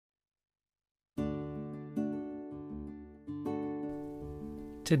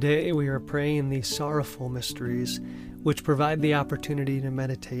Today we are praying the sorrowful mysteries, which provide the opportunity to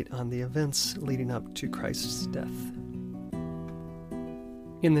meditate on the events leading up to Christ's death.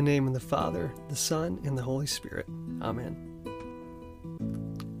 In the name of the Father, the Son, and the Holy Spirit. Amen.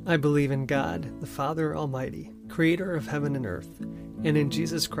 I believe in God, the Father Almighty, creator of heaven and earth, and in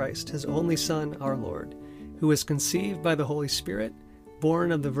Jesus Christ, his only Son, our Lord, who was conceived by the Holy Spirit,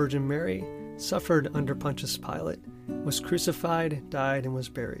 born of the Virgin Mary, suffered under Pontius Pilate, was crucified, died, and was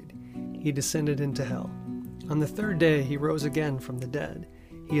buried. He descended into hell. On the third day he rose again from the dead.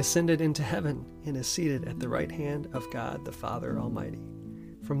 He ascended into heaven and is seated at the right hand of God the Father Almighty.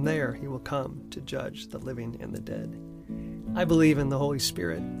 From there he will come to judge the living and the dead. I believe in the Holy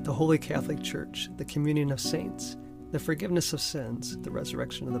Spirit, the Holy Catholic Church, the communion of saints, the forgiveness of sins, the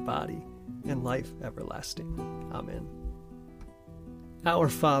resurrection of the body, and life everlasting. Amen. Our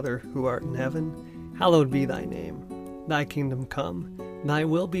Father, who art in heaven, hallowed be thy name. Thy kingdom come, thy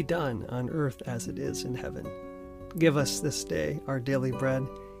will be done on earth as it is in heaven. Give us this day our daily bread,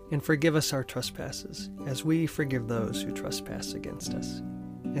 and forgive us our trespasses, as we forgive those who trespass against us.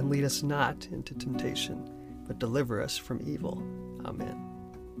 And lead us not into temptation, but deliver us from evil.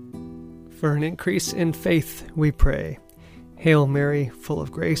 Amen. For an increase in faith, we pray. Hail Mary, full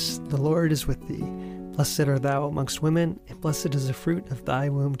of grace, the Lord is with thee. Blessed art thou amongst women, and blessed is the fruit of thy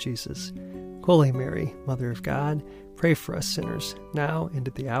womb, Jesus. Holy Mary, Mother of God, pray for us sinners, now and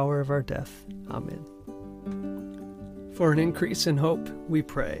at the hour of our death. Amen. For an increase in hope, we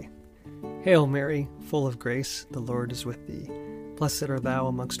pray. Hail Mary, full of grace, the Lord is with thee. Blessed art thou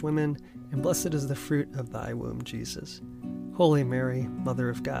amongst women, and blessed is the fruit of thy womb, Jesus. Holy Mary, Mother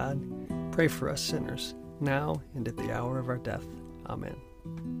of God, pray for us sinners, now and at the hour of our death. Amen.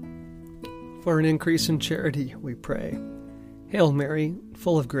 For an increase in charity, we pray. Hail Mary,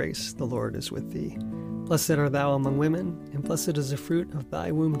 full of grace, the Lord is with thee. Blessed art thou among women, and blessed is the fruit of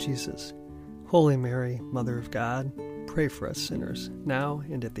thy womb, Jesus. Holy Mary, Mother of God, pray for us sinners, now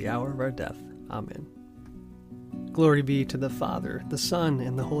and at the hour of our death. Amen. Glory be to the Father, the Son,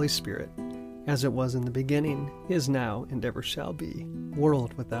 and the Holy Spirit, as it was in the beginning, is now, and ever shall be,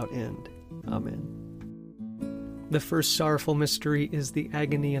 world without end. Amen. The first sorrowful mystery is the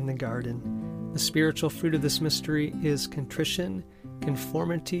agony in the garden. The spiritual fruit of this mystery is contrition,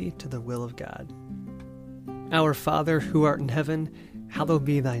 conformity to the will of God. Our Father, who art in heaven, hallowed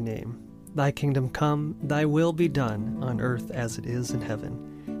be thy name. Thy kingdom come, thy will be done, on earth as it is in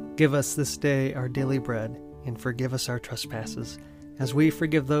heaven. Give us this day our daily bread, and forgive us our trespasses, as we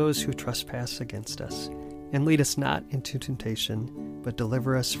forgive those who trespass against us. And lead us not into temptation, but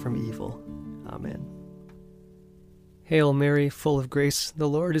deliver us from evil. Amen. Hail Mary, full of grace, the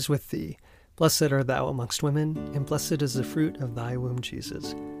Lord is with thee. Blessed art thou amongst women, and blessed is the fruit of thy womb,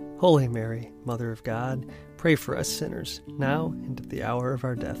 Jesus. Holy Mary, Mother of God, pray for us sinners, now and at the hour of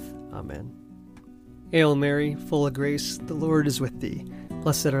our death. Amen. Hail Mary, full of grace, the Lord is with thee.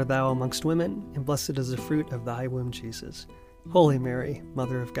 Blessed art thou amongst women, and blessed is the fruit of thy womb, Jesus. Holy Mary,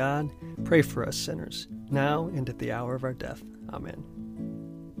 Mother of God, pray for us sinners, now and at the hour of our death. Amen.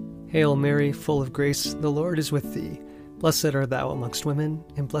 Hail Mary, full of grace, the Lord is with thee. Blessed art thou amongst women,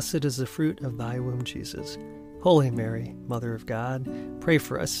 and blessed is the fruit of thy womb, Jesus. Holy Mary, Mother of God, pray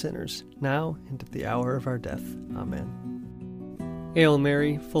for us sinners, now and at the hour of our death. Amen. Hail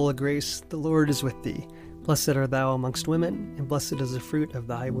Mary, full of grace, the Lord is with thee. Blessed art thou amongst women, and blessed is the fruit of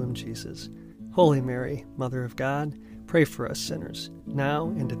thy womb, Jesus. Holy Mary, Mother of God, pray for us sinners, now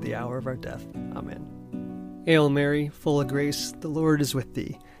and at the hour of our death. Amen. Hail Mary, full of grace, the Lord is with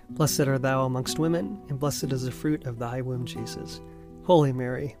thee. Blessed art thou amongst women, and blessed is the fruit of thy womb, Jesus. Holy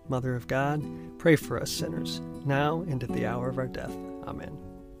Mary, Mother of God, pray for us sinners, now and at the hour of our death. Amen.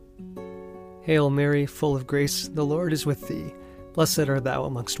 Hail Mary, full of grace, the Lord is with thee. Blessed art thou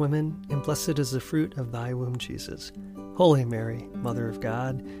amongst women, and blessed is the fruit of thy womb, Jesus. Holy Mary, Mother of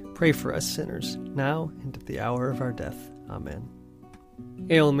God, pray for us sinners, now and at the hour of our death. Amen.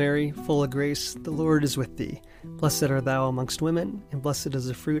 Hail Mary, full of grace, the Lord is with thee. Blessed art thou amongst women, and blessed is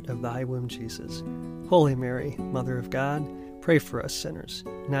the fruit of thy womb, Jesus. Holy Mary, Mother of God, pray for us sinners,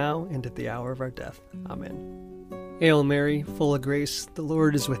 now and at the hour of our death. Amen. Hail Mary, full of grace, the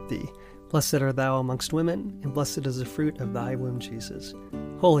Lord is with thee. Blessed art thou amongst women, and blessed is the fruit of thy womb, Jesus.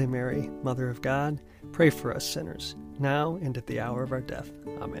 Holy Mary, Mother of God, pray for us sinners, now and at the hour of our death.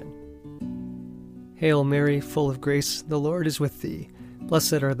 Amen. Hail Mary, full of grace, the Lord is with thee.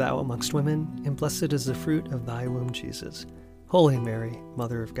 Blessed art thou amongst women, and blessed is the fruit of thy womb, Jesus. Holy Mary,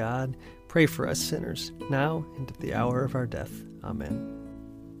 Mother of God, pray for us sinners, now and at the hour of our death. Amen.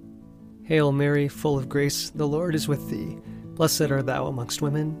 Hail Mary, full of grace, the Lord is with thee. Blessed art thou amongst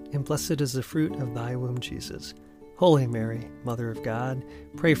women, and blessed is the fruit of thy womb, Jesus. Holy Mary, Mother of God,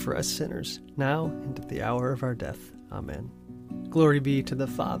 pray for us sinners, now and at the hour of our death. Amen. Glory be to the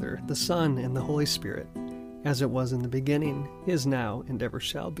Father, the Son, and the Holy Spirit, as it was in the beginning, is now, and ever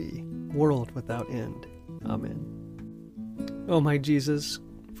shall be, world without end. Amen. O my Jesus,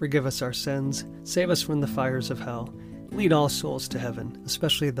 forgive us our sins, save us from the fires of hell, lead all souls to heaven,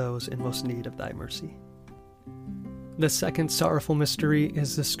 especially those in most need of thy mercy. The second sorrowful mystery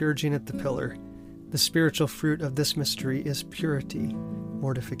is the scourging at the pillar. The spiritual fruit of this mystery is purity,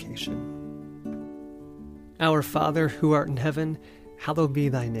 mortification. Our Father, who art in heaven, hallowed be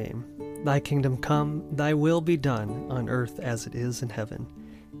thy name. Thy kingdom come, thy will be done, on earth as it is in heaven.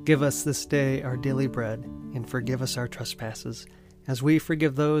 Give us this day our daily bread, and forgive us our trespasses, as we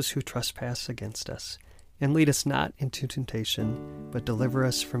forgive those who trespass against us. And lead us not into temptation, but deliver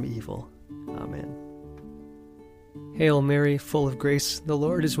us from evil. Amen. Hail Mary, full of grace, the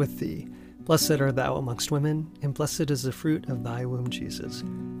Lord is with thee. Blessed art thou amongst women, and blessed is the fruit of thy womb, Jesus.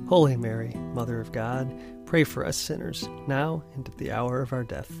 Holy Mary, Mother of God, pray for us sinners, now and at the hour of our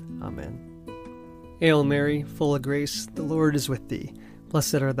death. Amen. Hail Mary, full of grace, the Lord is with thee.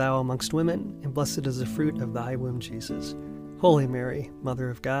 Blessed art thou amongst women, and blessed is the fruit of thy womb, Jesus. Holy Mary, Mother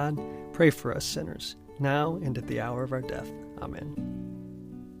of God, pray for us sinners, now and at the hour of our death. Amen.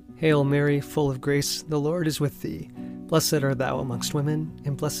 Hail Mary, full of grace, the Lord is with thee. Blessed art thou amongst women,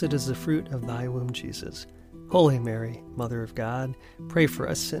 and blessed is the fruit of thy womb, Jesus. Holy Mary, Mother of God, pray for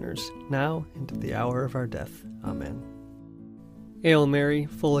us sinners, now and at the hour of our death. Amen. Hail Mary,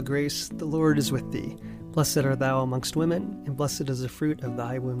 full of grace, the Lord is with thee. Blessed art thou amongst women, and blessed is the fruit of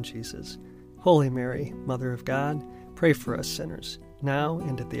thy womb, Jesus. Holy Mary, Mother of God, pray for us sinners, now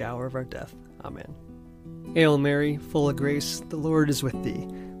and at the hour of our death. Amen. Hail Mary, full of grace, the Lord is with thee.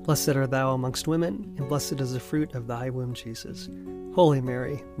 Blessed art thou amongst women, and blessed is the fruit of thy womb, Jesus. Holy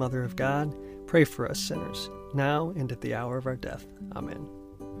Mary, Mother of God, pray for us sinners, now and at the hour of our death. Amen.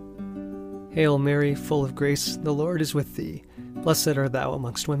 Hail Mary, full of grace, the Lord is with thee. Blessed art thou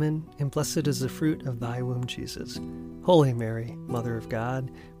amongst women, and blessed is the fruit of thy womb, Jesus. Holy Mary, Mother of God,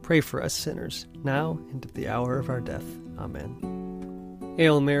 pray for us sinners, now and at the hour of our death. Amen.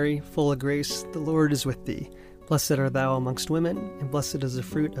 Hail Mary, full of grace, the Lord is with thee. Blessed art thou amongst women, and blessed is the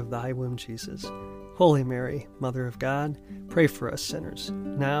fruit of thy womb, Jesus. Holy Mary, Mother of God, pray for us sinners,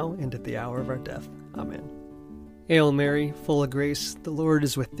 now and at the hour of our death. Amen. Hail Mary, full of grace, the Lord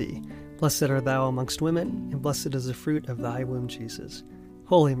is with thee. Blessed art thou amongst women, and blessed is the fruit of thy womb, Jesus.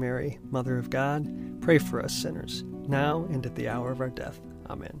 Holy Mary, Mother of God, pray for us sinners, now and at the hour of our death.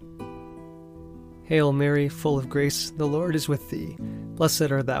 Amen. Hail Mary, full of grace, the Lord is with thee.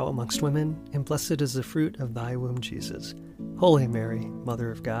 Blessed art thou amongst women, and blessed is the fruit of thy womb, Jesus. Holy Mary, Mother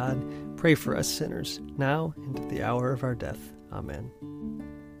of God, pray for us sinners, now and at the hour of our death. Amen.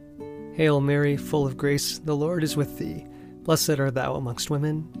 Hail Mary, full of grace, the Lord is with thee. Blessed art thou amongst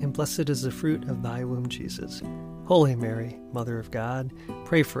women, and blessed is the fruit of thy womb, Jesus. Holy Mary, Mother of God,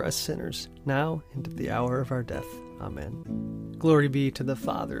 pray for us sinners, now and at the hour of our death. Amen. Glory be to the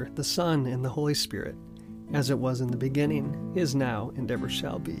Father, the Son, and the Holy Spirit, as it was in the beginning, is now, and ever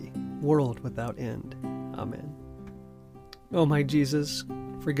shall be, world without end. Amen. O my Jesus,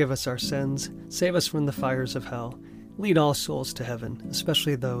 forgive us our sins, save us from the fires of hell, lead all souls to heaven,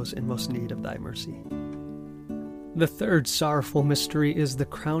 especially those in most need of thy mercy. The third sorrowful mystery is the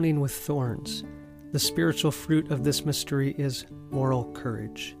crowning with thorns. The spiritual fruit of this mystery is moral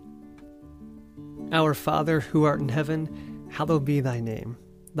courage. Our Father, who art in heaven, hallowed be thy name.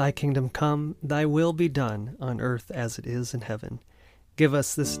 Thy kingdom come, thy will be done, on earth as it is in heaven. Give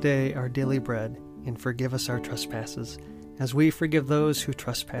us this day our daily bread, and forgive us our trespasses, as we forgive those who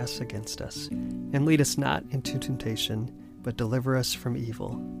trespass against us. And lead us not into temptation, but deliver us from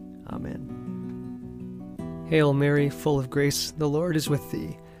evil. Amen. Hail Mary, full of grace, the Lord is with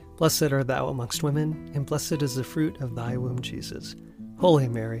thee. Blessed art thou amongst women, and blessed is the fruit of thy womb, Jesus. Holy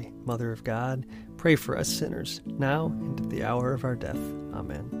Mary, Mother of God, pray for us sinners, now and at the hour of our death.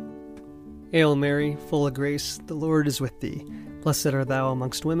 Amen. Hail Mary, full of grace, the Lord is with thee. Blessed art thou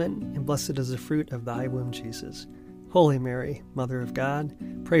amongst women, and blessed is the fruit of thy womb, Jesus. Holy Mary, Mother of God,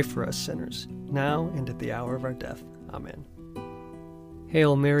 pray for us sinners, now and at the hour of our death. Amen.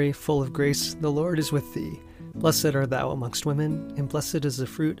 Hail Mary, full of grace, the Lord is with thee. Blessed art thou amongst women, and blessed is the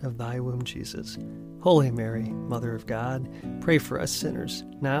fruit of thy womb, Jesus. Holy Mary, Mother of God, pray for us sinners,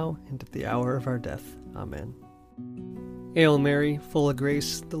 now and at the hour of our death. Amen. Hail Mary, full of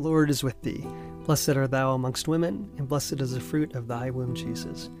grace, the Lord is with thee. Blessed art thou amongst women, and blessed is the fruit of thy womb,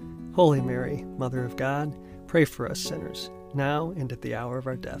 Jesus. Holy Mary, Mother of God, pray for us sinners, now and at the hour of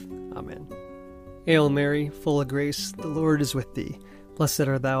our death. Amen. Hail Mary, full of grace, the Lord is with thee. Blessed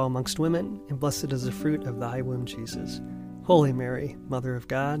art thou amongst women, and blessed is the fruit of thy womb, Jesus. Holy Mary, Mother of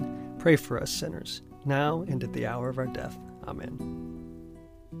God, pray for us sinners, now and at the hour of our death. Amen.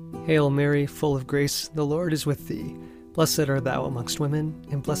 Hail Mary, full of grace, the Lord is with thee. Blessed art thou amongst women,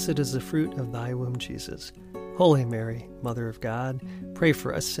 and blessed is the fruit of thy womb, Jesus. Holy Mary, Mother of God, pray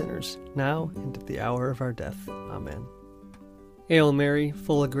for us sinners, now and at the hour of our death. Amen. Hail Mary,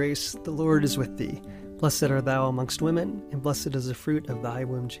 full of grace, the Lord is with thee. Blessed art thou amongst women, and blessed is the fruit of thy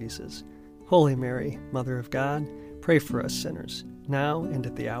womb, Jesus. Holy Mary, Mother of God, pray for us sinners, now and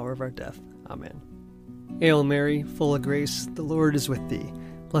at the hour of our death. Amen. Hail Mary, full of grace, the Lord is with thee.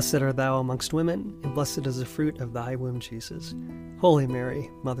 Blessed art thou amongst women, and blessed is the fruit of thy womb, Jesus. Holy Mary,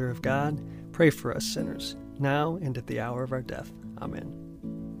 Mother of God, pray for us sinners, now and at the hour of our death.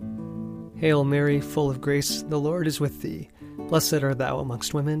 Amen. Hail Mary, full of grace, the Lord is with thee. Blessed art thou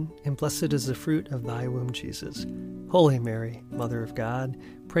amongst women, and blessed is the fruit of thy womb, Jesus. Holy Mary, Mother of God,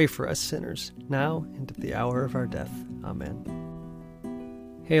 pray for us sinners, now and at the hour of our death.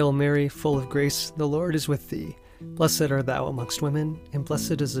 Amen. Hail Mary, full of grace, the Lord is with thee. Blessed art thou amongst women, and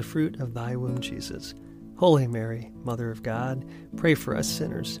blessed is the fruit of thy womb, Jesus. Holy Mary, Mother of God, pray for us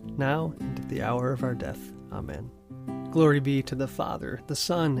sinners, now and at the hour of our death. Amen. Glory be to the Father, the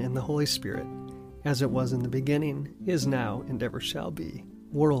Son, and the Holy Spirit, as it was in the beginning, is now, and ever shall be,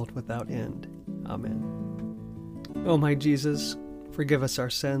 world without end. Amen. O my Jesus, forgive us our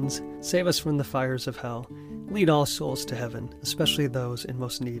sins, save us from the fires of hell, lead all souls to heaven, especially those in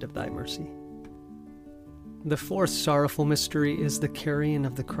most need of thy mercy. The fourth sorrowful mystery is the carrying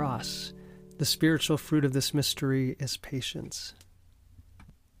of the cross. The spiritual fruit of this mystery is patience.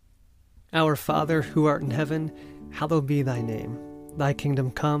 Our Father, who art in heaven, hallowed be thy name. Thy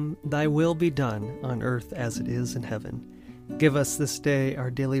kingdom come, thy will be done, on earth as it is in heaven. Give us this day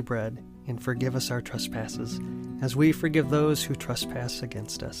our daily bread, and forgive us our trespasses, as we forgive those who trespass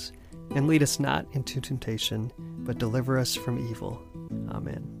against us. And lead us not into temptation, but deliver us from evil.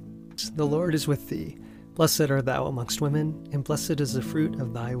 Amen. The Lord is with thee. Blessed art thou amongst women, and blessed is the fruit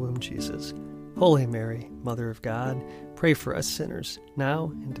of thy womb, Jesus. Holy Mary, Mother of God, pray for us sinners,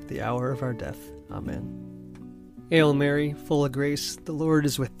 now and at the hour of our death. Amen. Hail Mary, full of grace, the Lord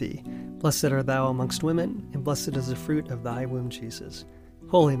is with thee. Blessed art thou amongst women, and blessed is the fruit of thy womb, Jesus.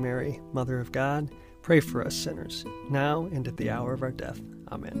 Holy Mary, Mother of God, pray for us sinners, now and at the hour of our death.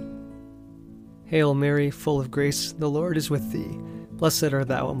 Amen. Hail Mary, full of grace, the Lord is with thee. Blessed art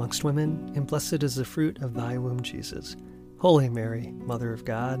thou amongst women, and blessed is the fruit of thy womb, Jesus. Holy Mary, Mother of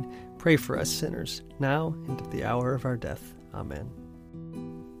God, pray for us sinners, now and at the hour of our death. Amen.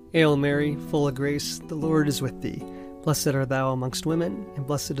 Hail Mary, full of grace, the Lord is with thee. Blessed art thou amongst women, and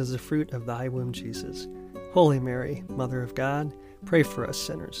blessed is the fruit of thy womb, Jesus. Holy Mary, Mother of God, pray for us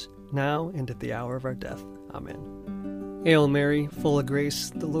sinners, now and at the hour of our death. Amen. Hail Mary, full of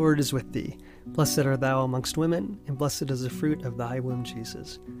grace, the Lord is with thee. Blessed art thou amongst women, and blessed is the fruit of thy womb,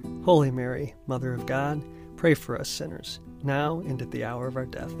 Jesus. Holy Mary, Mother of God, pray for us sinners, now and at the hour of our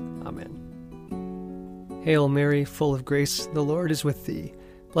death. Amen. Hail Mary, full of grace, the Lord is with thee.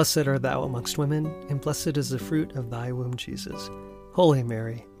 Blessed art thou amongst women, and blessed is the fruit of thy womb, Jesus. Holy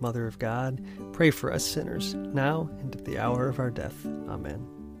Mary, Mother of God, pray for us sinners, now and at the hour of our death. Amen.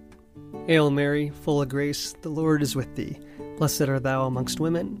 Hail Mary, full of grace, the Lord is with thee. Blessed art thou amongst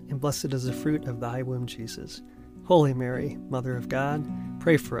women, and blessed is the fruit of thy womb, Jesus. Holy Mary, Mother of God,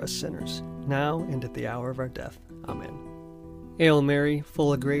 pray for us sinners, now and at the hour of our death. Amen. Hail Mary,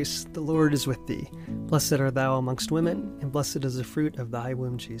 full of grace, the Lord is with thee. Blessed art thou amongst women, and blessed is the fruit of thy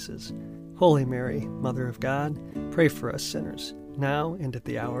womb, Jesus. Holy Mary, Mother of God, pray for us sinners, now and at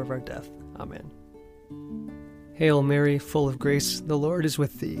the hour of our death. Amen. Hail Mary, full of grace, the Lord is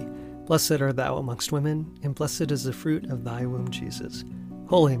with thee. Blessed art thou amongst women, and blessed is the fruit of thy womb, Jesus.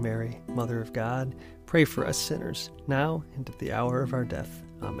 Holy Mary, Mother of God, pray for us sinners, now and at the hour of our death.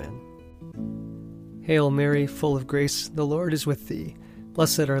 Amen. Hail Mary, full of grace, the Lord is with thee.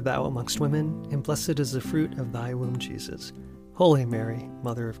 Blessed art thou amongst women, and blessed is the fruit of thy womb, Jesus. Holy Mary,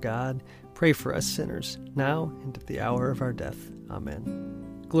 Mother of God, pray for us sinners, now and at the hour of our death.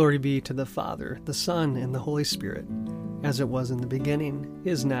 Amen. Glory be to the Father, the Son, and the Holy Spirit, as it was in the beginning,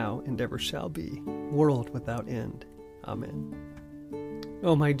 is now, and ever shall be, world without end. Amen.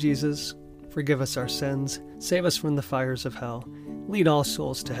 O my Jesus, forgive us our sins, save us from the fires of hell, lead all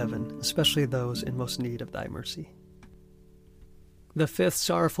souls to heaven, especially those in most need of thy mercy. The fifth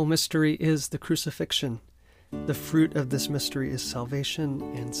sorrowful mystery is the crucifixion. The fruit of this mystery is salvation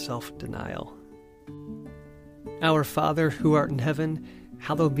and self-denial. Our Father, who art in heaven,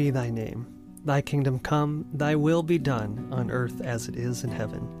 hallowed be thy name. Thy kingdom come, thy will be done, on earth as it is in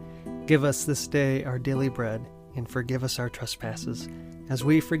heaven. Give us this day our daily bread, and forgive us our trespasses, as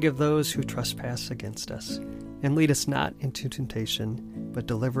we forgive those who trespass against us. And lead us not into temptation, but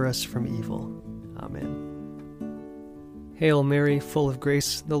deliver us from evil. Amen. Hail Mary, full of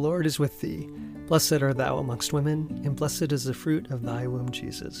grace, the Lord is with thee. Blessed art thou amongst women, and blessed is the fruit of thy womb,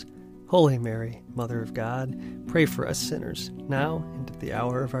 Jesus. Holy Mary, Mother of God, pray for us sinners, now and at the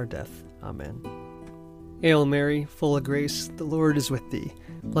hour of our death. Amen. Hail Mary, full of grace, the Lord is with thee.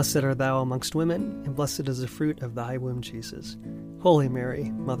 Blessed art thou amongst women, and blessed is the fruit of thy womb, Jesus. Holy Mary,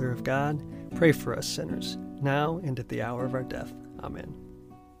 Mother of God, pray for us sinners, now and at the hour of our death. Amen.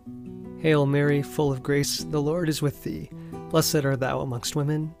 Hail Mary, full of grace, the Lord is with thee. Blessed art thou amongst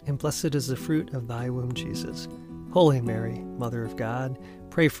women, and blessed is the fruit of thy womb, Jesus. Holy Mary, Mother of God,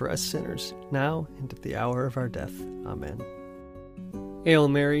 pray for us sinners, now and at the hour of our death. Amen. Hail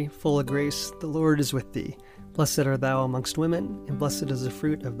Mary, full of grace, the Lord is with thee. Blessed art thou amongst women, and blessed is the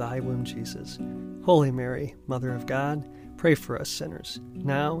fruit of thy womb, Jesus. Holy Mary, Mother of God, pray for us sinners,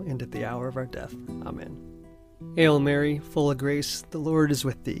 now and at the hour of our death. Amen. Hail Mary, full of grace, the Lord is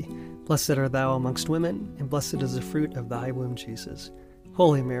with thee. Blessed art thou amongst women, and blessed is the fruit of thy womb, Jesus.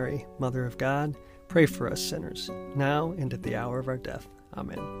 Holy Mary, Mother of God, pray for us sinners, now and at the hour of our death.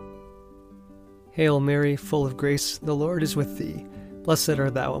 Amen. Hail Mary, full of grace, the Lord is with thee. Blessed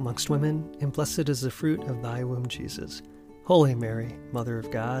art thou amongst women, and blessed is the fruit of thy womb, Jesus. Holy Mary, Mother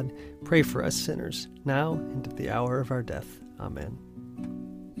of God, pray for us sinners, now and at the hour of our death. Amen.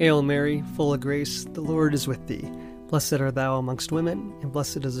 Hail Mary, full of grace, the Lord is with thee. Blessed art thou amongst women, and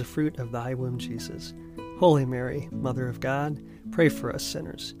blessed is the fruit of thy womb, Jesus. Holy Mary, Mother of God, pray for us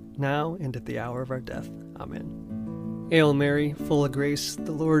sinners, now and at the hour of our death. Amen. Hail Mary, full of grace,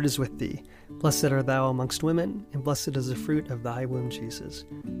 the Lord is with thee. Blessed art thou amongst women, and blessed is the fruit of thy womb, Jesus.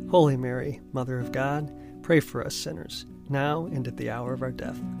 Holy Mary, Mother of God, pray for us sinners, now and at the hour of our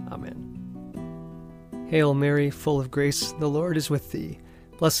death. Amen. Hail Mary, full of grace, the Lord is with thee.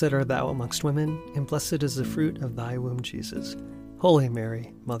 Blessed art thou amongst women, and blessed is the fruit of thy womb, Jesus. Holy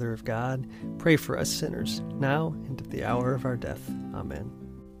Mary, Mother of God, pray for us sinners, now and at the hour of our death. Amen.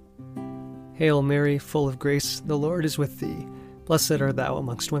 Hail Mary, full of grace, the Lord is with thee. Blessed art thou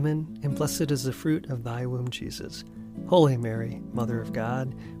amongst women, and blessed is the fruit of thy womb, Jesus. Holy Mary, Mother of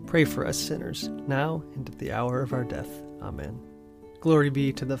God, pray for us sinners, now and at the hour of our death. Amen. Glory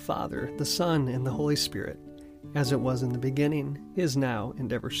be to the Father, the Son, and the Holy Spirit, as it was in the beginning, is now,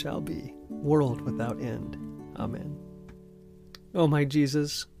 and ever shall be, world without end. Amen. O my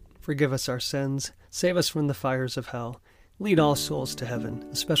Jesus, forgive us our sins, save us from the fires of hell, lead all souls to heaven,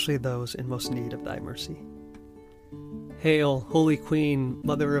 especially those in most need of thy mercy. Hail, Holy Queen,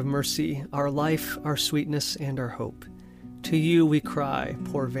 Mother of Mercy, our life, our sweetness, and our hope. To you we cry,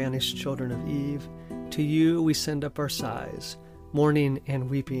 poor vanished children of Eve. To you we send up our sighs, mourning and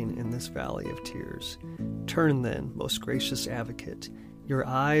weeping in this valley of tears. Turn then, most gracious Advocate, your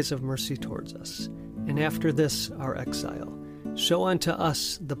eyes of mercy towards us, and after this our exile, show unto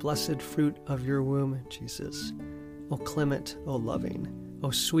us the blessed fruit of your womb, Jesus. O clement, O loving, O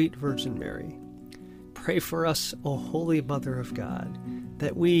sweet Virgin Mary, pray for us, O Holy Mother of God,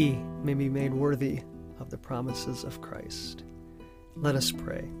 that we may be made worthy of the promises of Christ. Let us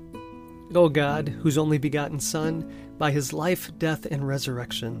pray. O God, whose only begotten Son, by his life, death, and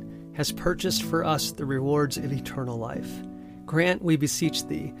resurrection, has purchased for us the rewards of eternal life, grant, we beseech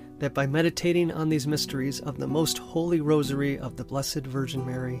thee, that by meditating on these mysteries of the most holy Rosary of the Blessed Virgin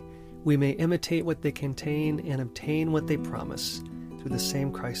Mary, we may imitate what they contain and obtain what they promise, through the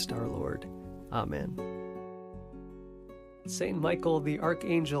same Christ our Lord. Amen. Saint Michael the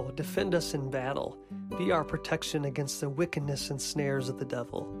Archangel, defend us in battle. Be our protection against the wickedness and snares of the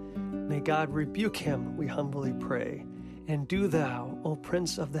devil. May God rebuke him, we humbly pray. And do thou, O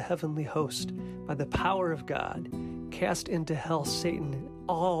Prince of the heavenly host, by the power of God, cast into hell Satan and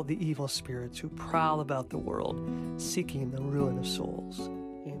all the evil spirits who prowl about the world, seeking the ruin of souls.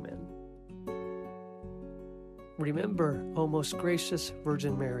 Amen. Remember, O most gracious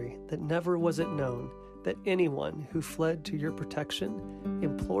Virgin Mary, that never was it known that anyone who fled to your protection,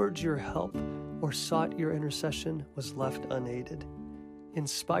 implored your help, or sought your intercession was left unaided.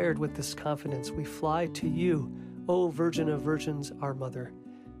 Inspired with this confidence, we fly to you, O Virgin of Virgins, our Mother.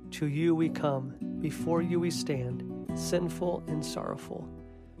 To you we come, before you we stand, sinful and sorrowful.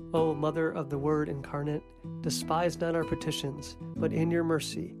 O Mother of the Word incarnate, despise not our petitions, but in your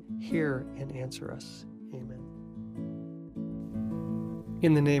mercy hear and answer us. Amen.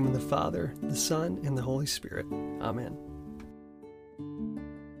 In the name of the Father, the Son, and the Holy Spirit. Amen.